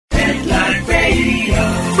Pet Life Radio.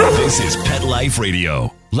 This is Pet Life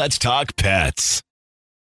Radio. Let's talk pets.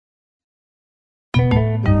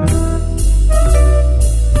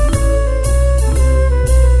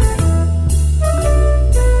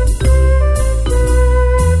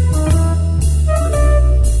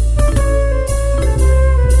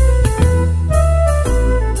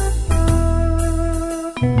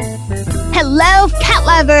 Hello, cat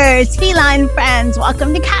lovers, feline friends.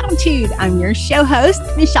 Welcome to Cattitude. I'm your show host,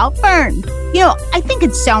 Michelle Fern. You know, I think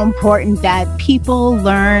it's so important that people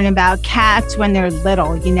learn about cats when they're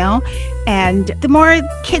little, you know? And the more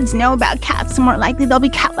kids know about cats, the more likely they'll be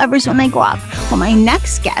cat lovers when they grow up. Well, my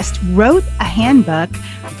next guest wrote a handbook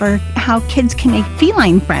for how kids can make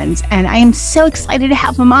feline friends, and I am so excited to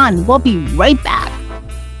have him on. We'll be right back.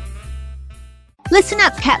 Listen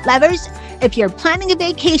up, cat lovers. If you're planning a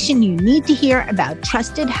vacation, you need to hear about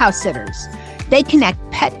Trusted House Sitters. They connect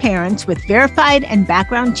pet parents with verified and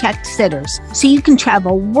background-checked sitters, so you can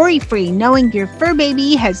travel worry-free knowing your fur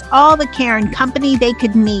baby has all the care and company they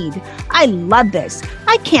could need. I love this.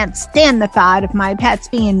 I can't stand the thought of my pets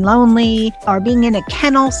being lonely or being in a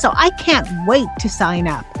kennel, so I can't wait to sign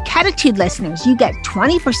up. Cattitude listeners, you get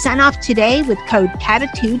 20% off today with code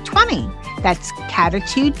Cattitude20. That's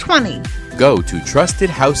Cattitude20. Go to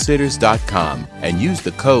TrustedHouseSitters.com and use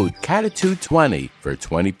the code Cattitude20 for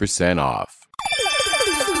 20% off.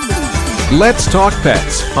 Let's Talk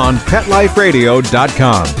Pets on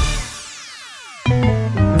PetLifeRadio.com.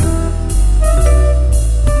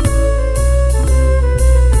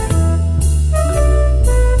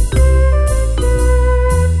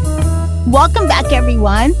 Welcome back,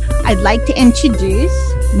 everyone. I'd like to introduce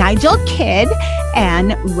Nigel Kidd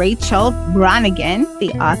and Rachel Bronigan,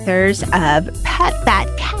 the authors of Pet That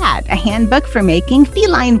Cat, a handbook for making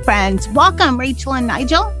feline friends. Welcome, Rachel and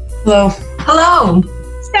Nigel. Hello. Hello.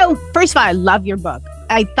 So, first of all, I love your book.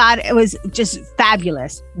 I thought it was just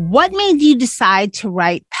fabulous. What made you decide to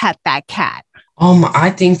write Pet That Cat?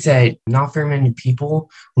 I think that not very many people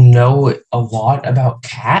know a lot about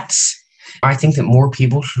cats. I think that more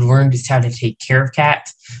people should learn just how to take care of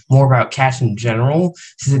cats, more about cats in general,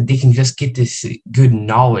 so that they can just get this good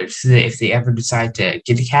knowledge, so that if they ever decide to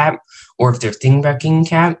get a cat, or if they're thinking about getting a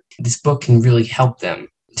cat, this book can really help them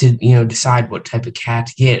to, decide what type of cat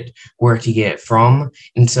to get, where to get it from.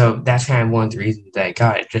 And so that's kind of one of the reasons that I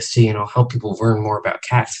got it, just to, help people learn more about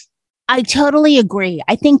cats. I totally agree.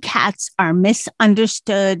 I think cats are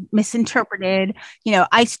misunderstood, misinterpreted.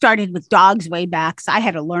 I started with dogs way back, so I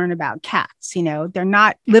had to learn about cats. They're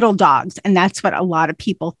not little dogs. And that's what a lot of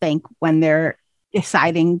people think when they're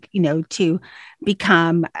deciding, to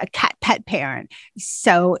become a cat pet parent.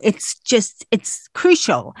 So it's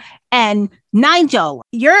crucial. And Nigel,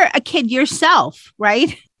 you're a kid yourself,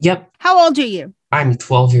 right? Yep. How old are you? I'm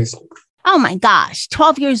 12 years old. Oh my gosh,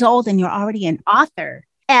 12 years old and you're already an author.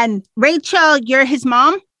 And Rachel, you're his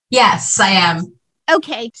mom? Yes, I am.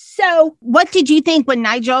 Okay. So what did you think when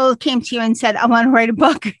Nigel came to you and said, I want to write a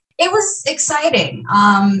book? It was exciting.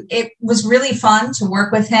 It was really fun to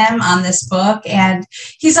work with him on this book. And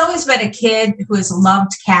he's always been a kid who has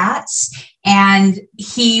loved cats. And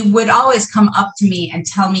he would always come up to me and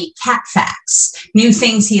tell me cat facts, new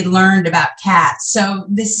things he had learned about cats. So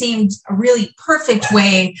this seemed a really perfect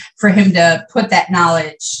way for him to put that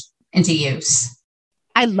knowledge into use.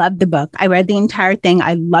 I love the book. I read the entire thing.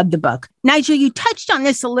 I love the book. Nigel, you touched on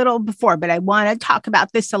this a little before, but I want to talk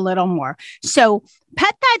about this a little more. So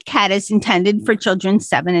Pet That Cat is intended for children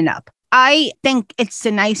 7 and up. I think it's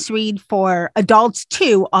a nice read for adults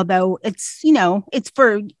too, although it's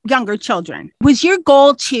for younger children. Was your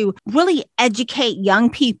goal to really educate young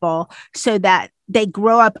people so that they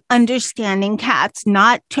grow up understanding cats,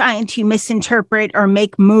 not trying to misinterpret or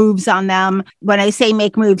make moves on them? When I say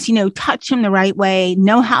make moves, touch them the right way,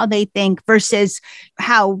 know how they think versus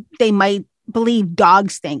how they might believe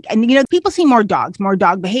dogs think. And, people see more dog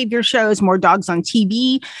behavior shows, more dogs on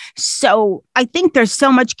TV. So I think there's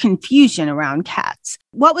so much confusion around cats.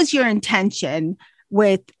 What was your intention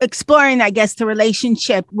with exploring, I guess, the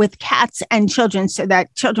relationship with cats and children so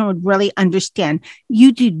that children would really understand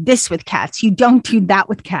you do this with cats, you don't do that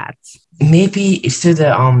with cats? Maybe so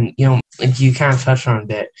that, like you kind of touched on a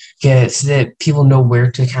bit, so that people know where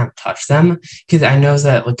to kind of touch them. Because I know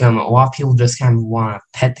that, a lot of people just kind of want to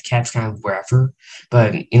pet the cats kind of wherever.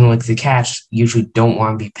 But, the cats usually don't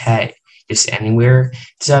want to be pet just anywhere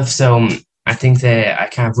stuff. So I think that I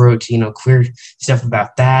kind of wrote, clear stuff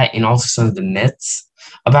about that and also some of the myths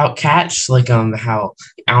about cats, how,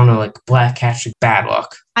 black cats are bad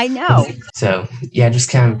luck. I know. So, yeah, just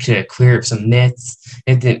kind of to clear up some myths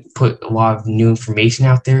and then put a lot of new information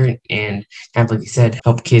out there and kind of, like you said,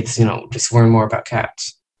 help kids, just learn more about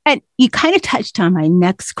cats. And you kind of touched on my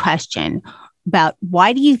next question about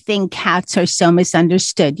why do you think cats are so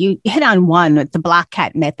misunderstood? You hit on one with the black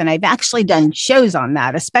cat myth, and I've actually done shows on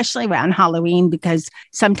that, especially around Halloween, because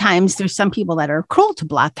sometimes there's some people that are cruel to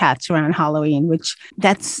black cats around Halloween, which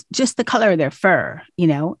that's just the color of their fur.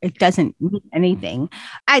 It doesn't mean anything.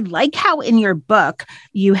 I like how in your book,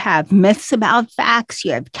 you have myths about facts,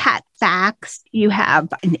 you have cat facts, you have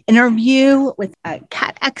an interview with a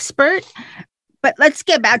cat expert. But let's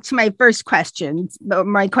get back to my first question.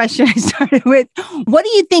 My question I started with, what do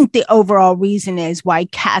you think the overall reason is why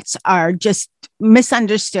cats are just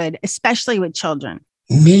misunderstood, especially with children?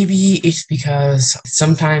 Maybe it's because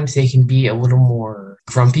sometimes they can be a little more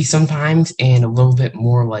grumpy sometimes and a little bit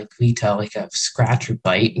more likely to like a scratch or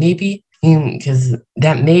bite, maybe. Because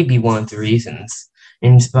that may be one of the reasons.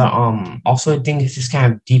 But also I think it's just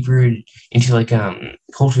kind of deeper into like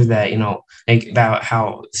culture that, like about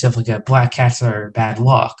how stuff like black cats are bad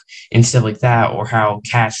luck and stuff like that, or how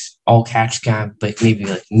all cats kind of like maybe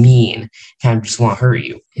like mean, kind of just want to hurt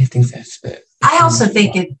you. I think that's it. I also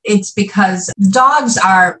think it's because dogs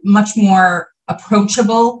are much more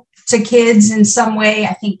approachable to kids in some way.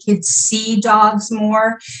 I think kids see dogs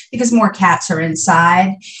more because more cats are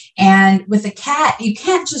inside. And with a cat, you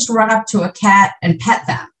can't just run up to a cat and pet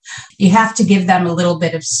them. You have to give them a little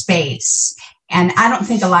bit of space. And I don't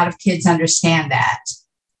think a lot of kids understand that.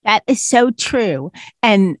 That is so true.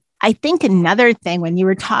 And I think another thing, when you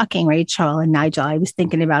were talking, Rachel and Nigel, I was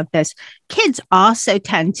thinking about this. Kids also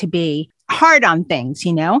tend to be hard on things,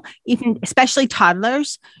 even especially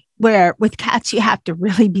toddlers, where with cats, you have to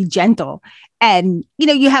really be gentle. And,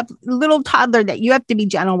 you have a little toddler that you have to be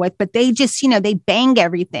gentle with, but they just, they bang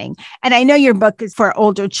everything. And I know your book is for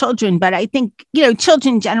older children, but I think,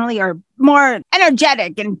 children generally are more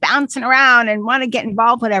energetic and bouncing around and want to get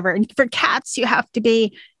involved, whatever. And for cats, you have to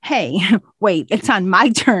be, hey, wait, it's on my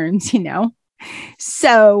terms,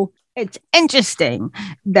 So it's interesting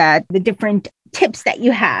that the different tips that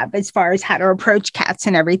you have as far as how to approach cats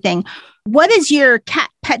and everything. What is your cat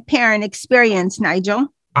pet parent experience, Nigel?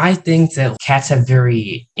 I think that cats have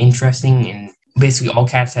very interesting, and basically all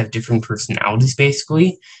cats have different personalities,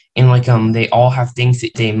 basically. And like they all have things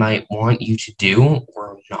that they might want you to do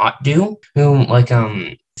or not do.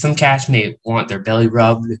 Some cats may want their belly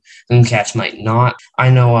rubbed, some cats might not. I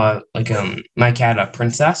know my cat,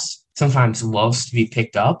 Princess, sometimes loves to be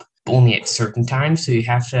picked up, but only at certain times. So you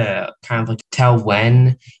have to kind of like tell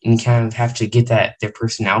when, and kind of have to get their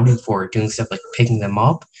personality before doing stuff like picking them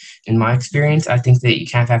up. In my experience, I think that you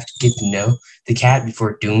kind of have to get to know the cat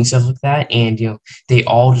before doing stuff like that. And, they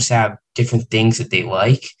all just have different things that they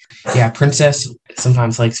like. Yeah, Princess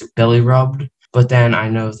sometimes likes her belly rubbed, but then I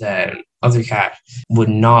know that other cat would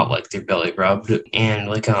not like their belly rubbed. And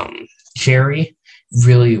Cherry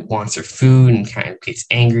really wants her food and kind of gets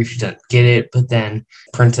angry if she doesn't get it. But then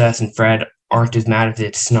Princess and Fred aren't as mad if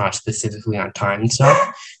it's not specifically on time and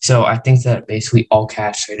stuff. So I think that basically all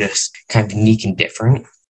cats are just kind of unique and different.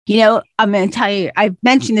 I'm going to tell you, I've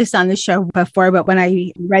mentioned this on the show before, but when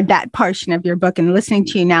I read that portion of your book and listening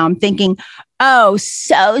to you now, I'm thinking, oh,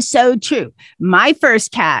 so true. My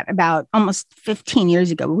first cat about almost 15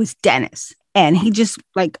 years ago was Dennis. And he just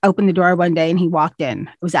opened the door one day and he walked in.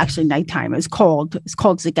 It was actually nighttime. It was cold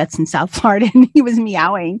as it gets in South Florida. And he was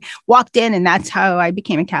meowing, walked in. And that's how I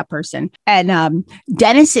became a cat person. And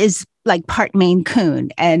Dennis is part Maine Coon.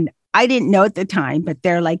 And I didn't know at the time, but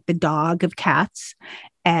they're like the dog of cats.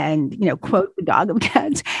 And, quote, the dog of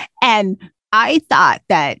cats. And I thought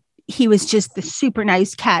that he was just the super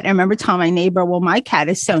nice cat. I remember telling my neighbor, well, my cat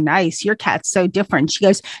is so nice. Your cat's so different. She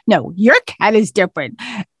goes, no, your cat is different.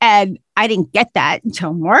 And I didn't get that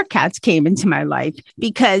until more cats came into my life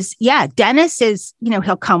because, Dennis is,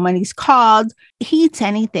 he'll come when he's called. He eats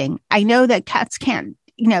anything. I know that cats can't,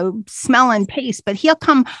 smell and taste, but he'll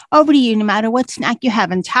come over to you no matter what snack you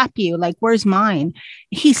have and tap you like, where's mine?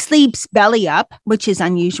 He sleeps belly up, which is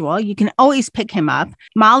unusual. You can always pick him up.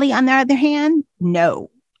 Molly, on the other hand,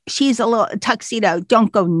 no. She's a little tuxedo.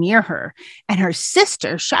 Don't go near her. And her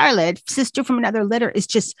sister, Charlotte, sister from another litter, is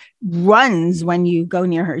just runs when you go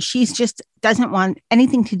near her. She's just doesn't want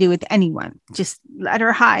anything to do with anyone. Just let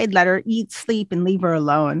her hide, let her eat, sleep, and leave her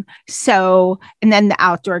alone. So, and then the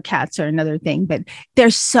outdoor cats are another thing, but they're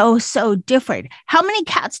so different. How many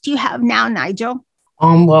cats do you have now, Nigel?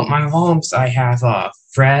 Well, my mom's, I have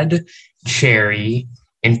Fred, Cherry,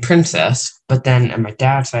 and Princess. But then at my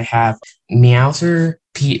dad's, I have Meowser,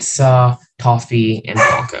 Pizza, Toffee, and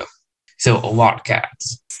Bonko. So a lot of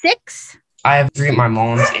cats. 6? I have 3 at my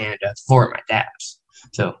mom's and 4 at my dad's.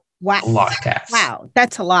 So Wow. A lot of cats. Wow,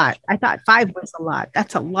 that's a lot. I thought 5 was a lot.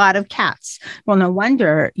 That's a lot of cats. Well, no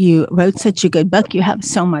wonder you wrote such a good book. You have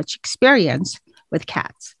so much experience with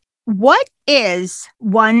cats. What is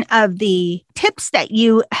one of the tips that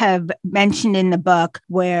you have mentioned in the book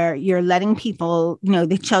where you're letting people,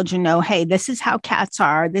 the children know, hey, this is how cats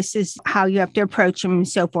are. This is how you have to approach them and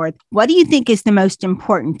so forth. What do you think is the most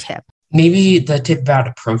important tip? Maybe the tip about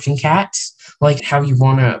approaching cats, like how you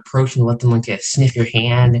want to approach and let them like sniff your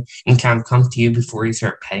hand and kind of come to you before you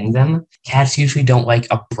start petting them. Cats usually don't like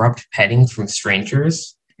abrupt petting from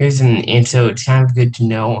strangers. And so it's kind of good to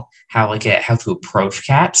know how to approach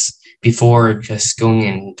cats before just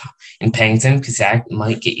going and petting them, because that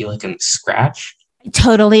might get you like a scratch. I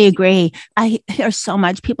totally agree. I hear so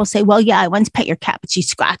much people say, well, yeah, I once pet your cat, but she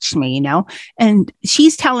scratched me, and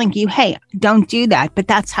she's telling you, hey, don't do that. But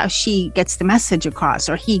that's how she gets the message across,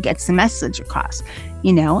 or he gets the message across,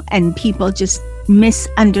 and people just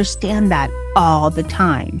misunderstand that all the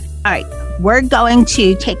time. All right, we're going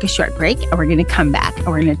to take a short break and we're going to come back and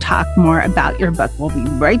we're going to talk more about your book. We'll be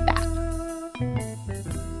right back.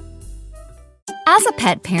 As a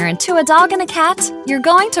pet parent to a dog and a cat, you're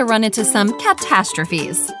going to run into some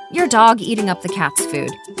catastrophes. Your dog eating up the cat's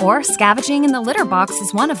food, or scavenging in the litter box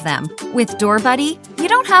is one of them. With Door Buddy, you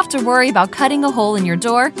don't have to worry about cutting a hole in your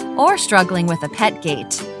door or struggling with a pet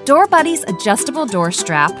gate. Door Buddy's adjustable door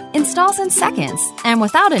strap installs in seconds and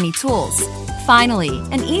without any tools. Finally,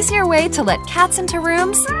 an easier way to let cats into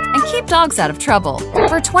rooms and keep dogs out of trouble.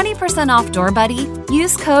 For 20% off Door Buddy,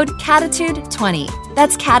 use code CATITUDE20.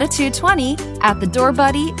 That's CATITUDE20 at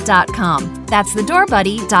thedoorbuddy.com. That's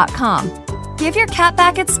thedoorbuddy.com. Give your cat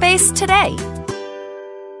back its space today.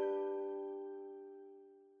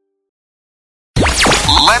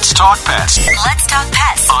 Let's talk pets Let's talk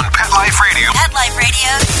pets on Pet Life Radio. Pet Life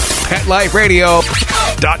Radio.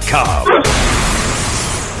 PetLifeRadio.com.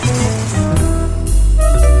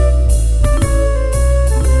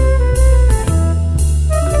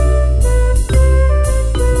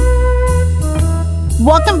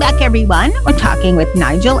 Welcome back, everyone. We're talking with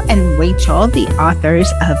Nigel and Rachel, the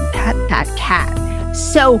authors of Pet That Cat.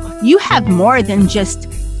 So you have more than just,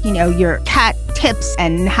 your cat tips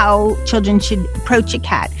and how children should approach a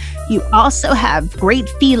cat. You also have great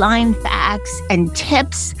feline facts and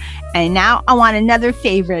tips. And now I want another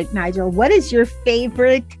favorite. Nigel, what is your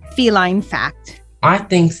favorite feline fact? I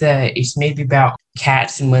think that it's maybe about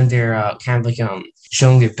cats and when they're kind of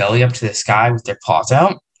showing their belly up to the sky with their paws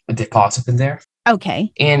out, with their paws up in there.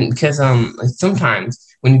 Okay. And because sometimes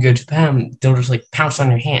when you go to pet them, they'll just pounce on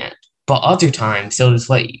your hand. But other times they'll just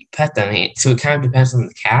let you pet them. So it kind of depends on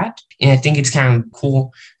the cat. And I think it's kind of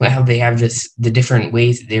cool how they have just the different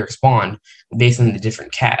ways that they respond based on the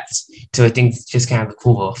different cats. So I think it's just kind of a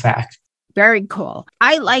cool little fact. Very cool.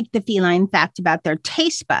 I like the feline fact about their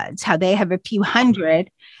taste buds, how they have a few hundred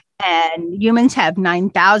and humans have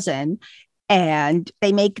 9,000, and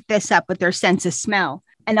they make this up with their sense of smell.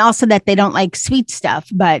 And also that they don't like sweet stuff,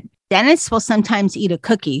 but Dennis will sometimes eat a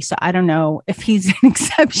cookie. So I don't know if he's an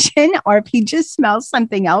exception or if he just smells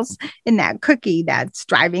something else in that cookie that's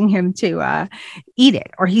driving him to eat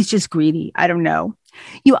it, or he's just greedy. I don't know.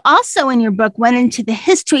 You also in your book went into the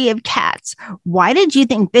history of cats. Why did you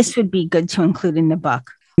think this would be good to include in the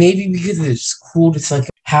book? Maybe because it's cool. It's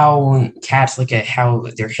how cats look at how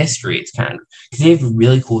their history is kind of, because they have a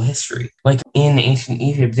really cool history. In ancient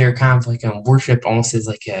Egypt, they're kind of worshipped almost as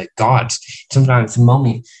gods. Sometimes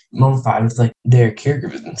mummified with their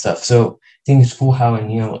caregivers and stuff. So I think it's cool how in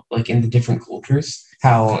the different cultures,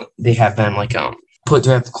 how they have been put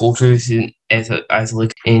throughout the cultures as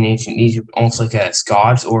in ancient Egypt, almost as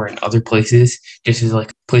gods, or in other places, just as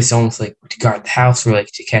places almost to guard the house or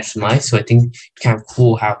to catch the mice. So I think it's kind of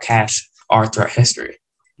cool how cats are throughout history.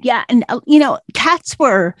 Yeah. And, cats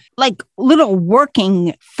were little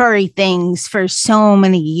working furry things for so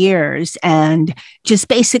many years, and just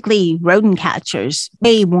basically rodent catchers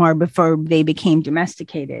way more before they became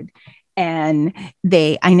domesticated. And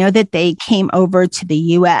I know that they came over to the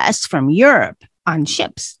US from Europe on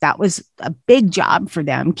ships. That was a big job for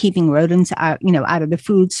them, keeping rodents out of the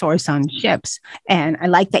food source on ships. And I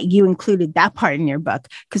like that you included that part in your book,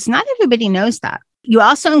 because not everybody knows that. You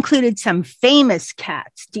also included some famous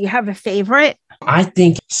cats. Do you have a favorite? I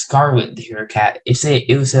think Scarlet, the hero cat.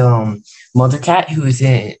 It was a mother cat who was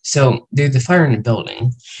in. So there's a fire in the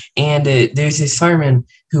building, and there's this fireman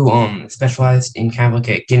who specialized in kind of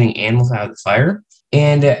getting animals out of the fire.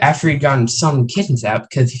 And after he'd gotten some kittens out,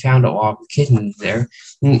 because he found a lot of kittens there,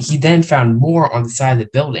 he then found more on the side of the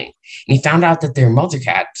building. And he found out that their mother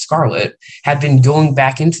cat, Scarlet, had been going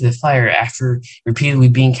back into the fire after repeatedly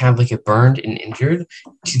being kind of like burned and injured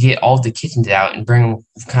to get all the kittens out and bring them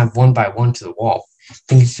kind of one by one to the wall. I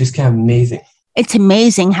think it's just kind of amazing. It's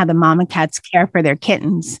amazing how the mama cats care for their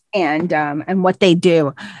kittens and what they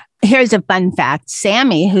do. Here's a fun fact.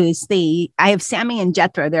 Sammy, I have Sammy and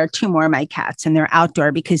Jethro. There are two more of my cats, and they're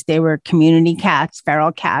outdoor because they were community cats,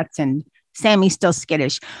 feral cats, and Sammy's still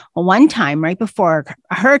skittish. Well, one time right before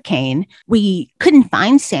a hurricane, we couldn't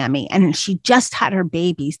find Sammy, and she just had her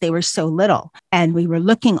babies. They were so little, and we were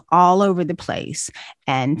looking all over the place.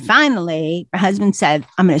 And finally, my husband said,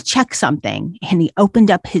 I'm going to check something. And he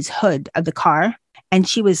opened up his hood of the car, and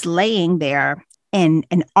she was laying there in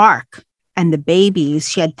an ark. And the babies,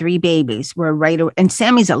 she had 3 babies, were and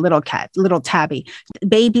Sammy's a little cat, little tabby. The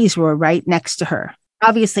babies were right next to her.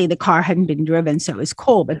 Obviously, the car hadn't been driven, so it was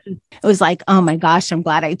cool, but it was like, oh my gosh, I'm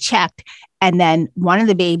glad I checked. And then one of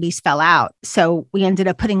the babies fell out. So we ended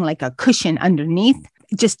up putting like a cushion underneath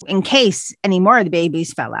just in case any more of the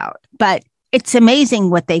babies fell out. But it's amazing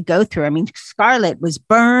what they go through. I mean, Scarlet was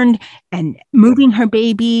burned and moving her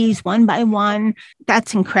babies one by one.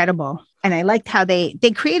 That's incredible. And I liked how they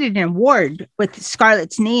created an award with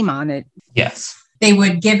Scarlet's name on it. Yes. They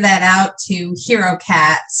would give that out to hero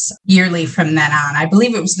cats yearly from then on. I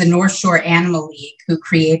believe it was the North Shore Animal League who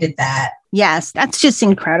created that. Yes, that's just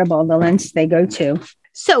incredible, the lengths they go to.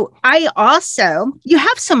 So you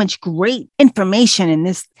have so much great information in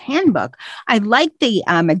this handbook. I like the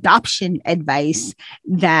adoption advice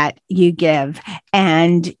that you give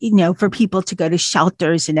and, for people to go to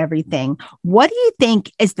shelters and everything. What do you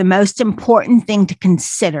think is the most important thing to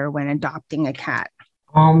consider when adopting a cat?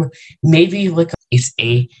 Maybe like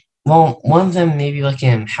one of them maybe like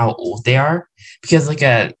how old they are, because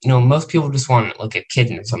most people just want like a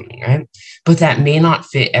kitten or something, right? But that may not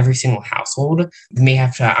fit every single household. They may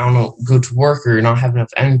have to, go to work or not have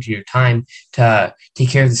enough energy or time to take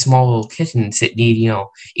care of the small little kittens that need,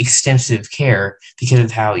 extensive care because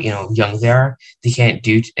of how, young they are. They can't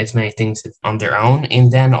do as many things on their own.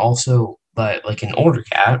 And then also, but like an older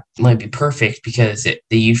cat might be perfect because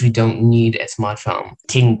they usually don't need as much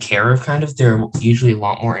taken care of, kind of. They're usually a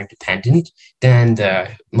lot more independent than the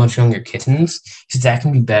much younger kittens, because that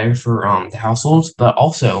can be better for the households. But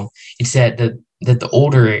also, it's that the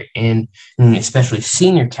older and especially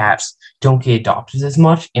senior cats don't get adopted as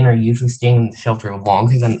much and are usually staying in the shelter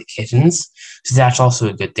longer than the kittens. So that's also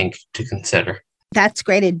a good thing to consider. That's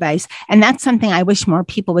great advice. And that's something I wish more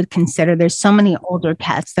people would consider. There's so many older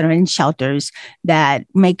cats that are in shelters that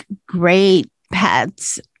make great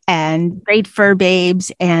pets and great fur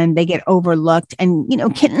babes, and they get overlooked. And,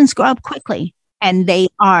 kittens grow up quickly, and they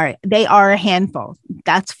are a handful.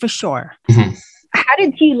 That's for sure. Mm-hmm. How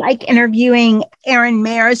did you like interviewing Erin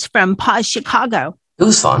Mayers from Paws Chicago? It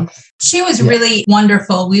was fun. She was really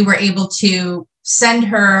wonderful. We were able to send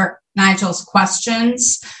her Nigel's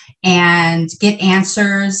questions and get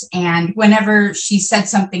answers. And whenever she said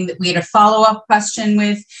something that we had a follow-up question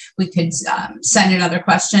with, we could send another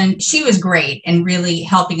question. She was great and really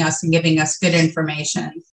helping us and giving us good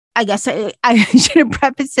information. I guess I should have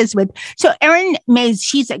prefaced this with, so Erin Mays,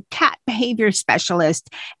 she's a cat behavior specialist,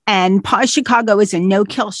 and Paws Chicago is a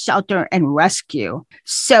no-kill shelter and rescue.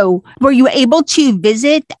 So were you able to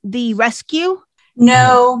visit the rescue?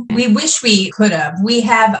 No, we wish we could have. We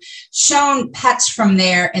have shown pets from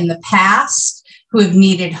there in the past who have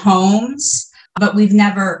needed homes, but we've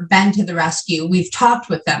never been to the rescue. We've talked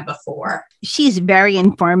with them before. She's very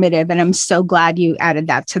informative, and I'm so glad you added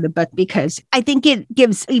that to the book, because I think it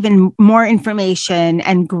gives even more information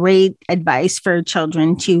and great advice for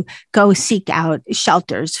children to go seek out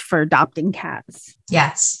shelters for adopting cats.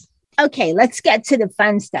 Yes. Okay, let's get to the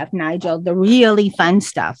fun stuff, Nigel, the really fun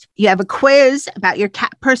stuff. You have a quiz about your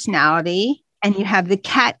cat personality, and you have the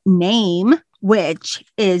cat name, which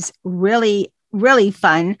is really, really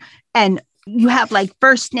fun. And you have like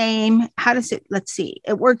first name. How does it, let's see,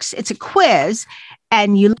 it works. It's a quiz,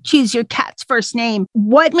 and you choose your cat's first name.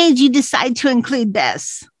 What made you decide to include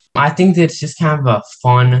this? I think that it's just kind of a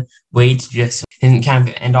fun way to just and kind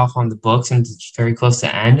of end off on the book, since it's very close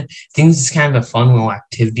to end. I think it's just kind of a fun little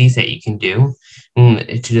activities that you can do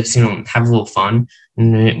to just, have a little fun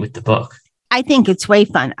with the book. I think it's way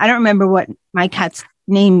fun. I don't remember what my cat's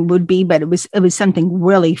name would be, but it was something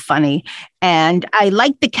really funny. And I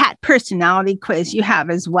like the cat personality quiz you have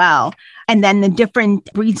as well. And then the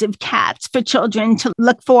different breeds of cats for children to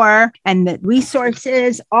look for, and the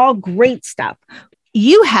resources, all great stuff.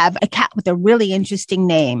 you have a cat with a really interesting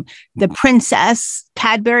name, the Princess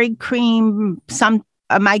Cadbury Cream.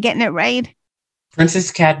 Am I getting it right?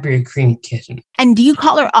 Princess Cadbury Cream Kitten. And do you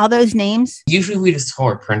call her all those names? Usually we just call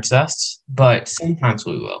her Princess, but sometimes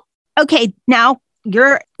we will. Okay, now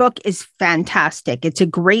your book is fantastic. It's a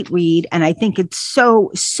great read, and I think it's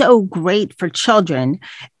so great for children.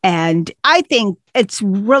 And I think it's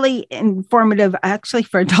really informative, actually,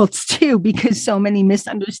 for adults too, because so many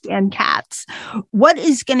misunderstand cats. What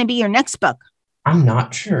is going to be your next book? I'm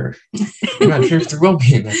not sure. I'm not sure if there will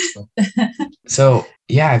be a next book. So,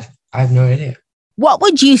 yeah, I have no idea. What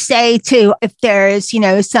would you say to if there's,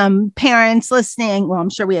 some parents listening? Well,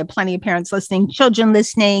 I'm sure we have plenty of parents listening, children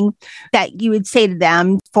listening, that you would say to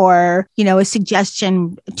them for, a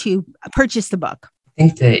suggestion to purchase the book? I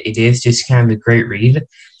think that it is just kind of a great read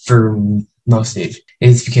for most ages.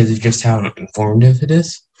 It's because of just how informative it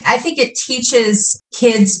is. I think it teaches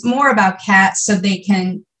kids more about cats so they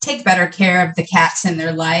can take better care of the cats in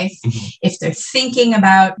their life. Mm-hmm. If they're thinking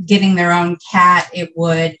about getting their own cat, it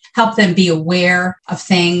would help them be aware of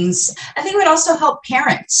things. I think it would also help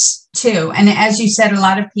parents too. And as you said, a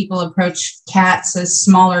lot of people approach cats as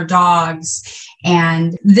smaller dogs.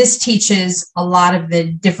 And this teaches a lot of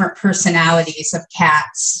the different personalities of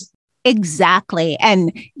cats. Exactly.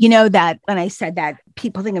 And you know that when I said that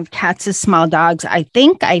people think of cats as small dogs, I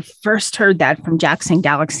think I first heard that from Jackson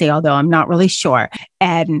Galaxy, although I'm not really sure.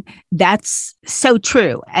 And that's so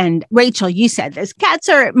true. And Rachel, you said this, cats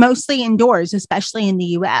are mostly indoors, especially in the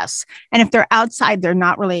US. And if they're outside, they're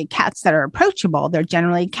not really cats that are approachable. They're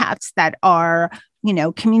generally cats that are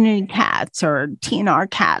community cats or TNR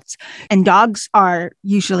cats. And dogs are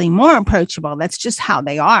usually more approachable. That's just how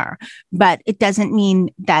they are. But it doesn't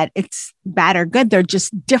mean that it's bad or good. They're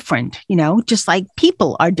just different, just like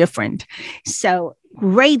people are different. So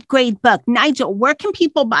great book. Nigel, where can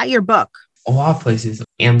people buy your book? A lot of places,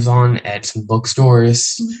 Amazon, at some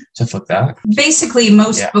bookstores, stuff like that. Basically,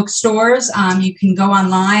 most bookstores, you can go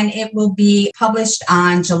online. It will be published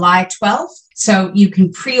on July 12th. So you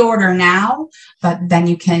can pre-order now, but then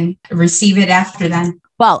you can receive it after then.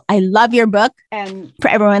 Well, I love your book. And for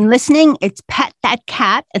everyone listening, it's Pet That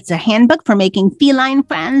Cat. It's a handbook for making feline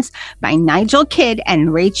friends by Nigel Kidd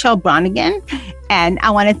and Rachel Bronigan. And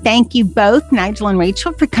I want to thank you both, Nigel and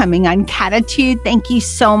Rachel, for coming on Catitude. Thank you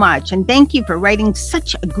so much. And thank you for writing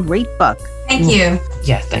such a great book. Thank you.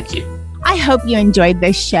 Yeah, thank you. I hope you enjoyed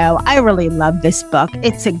this show. I really love this book.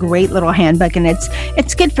 It's a great little handbook, and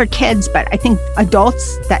it's good for kids, but I think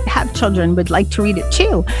adults that have children would like to read it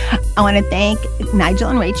too. I want to thank Nigel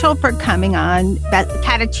and Rachel for coming on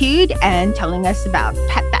Catitude and telling us about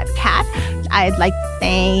Pet That Cat. I'd like to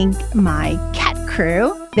thank my cat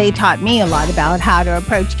crew. They taught me a lot about how to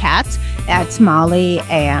approach cats. That's Molly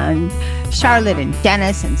and Charlotte and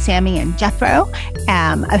Dennis and Sammy and Jethro.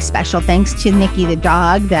 A special thanks to Nikki the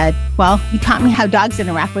dog he taught me how dogs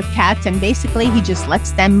interact with cats, and basically he just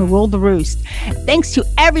lets them rule the roost. Thanks to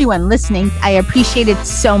everyone listening. I appreciate it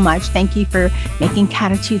so much. Thank you for making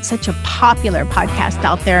Catitude such a popular podcast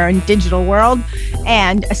out there in digital world.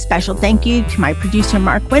 And a special thank you to my producer,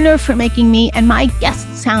 Mark Winter, for making me and my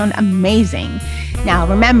guests sound amazing. Now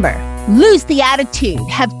remember, lose the attitude,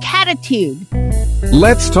 have catitude.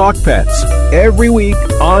 Let's Talk Pets, every week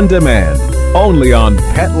on demand, only on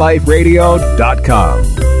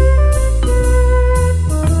PetLifeRadio.com.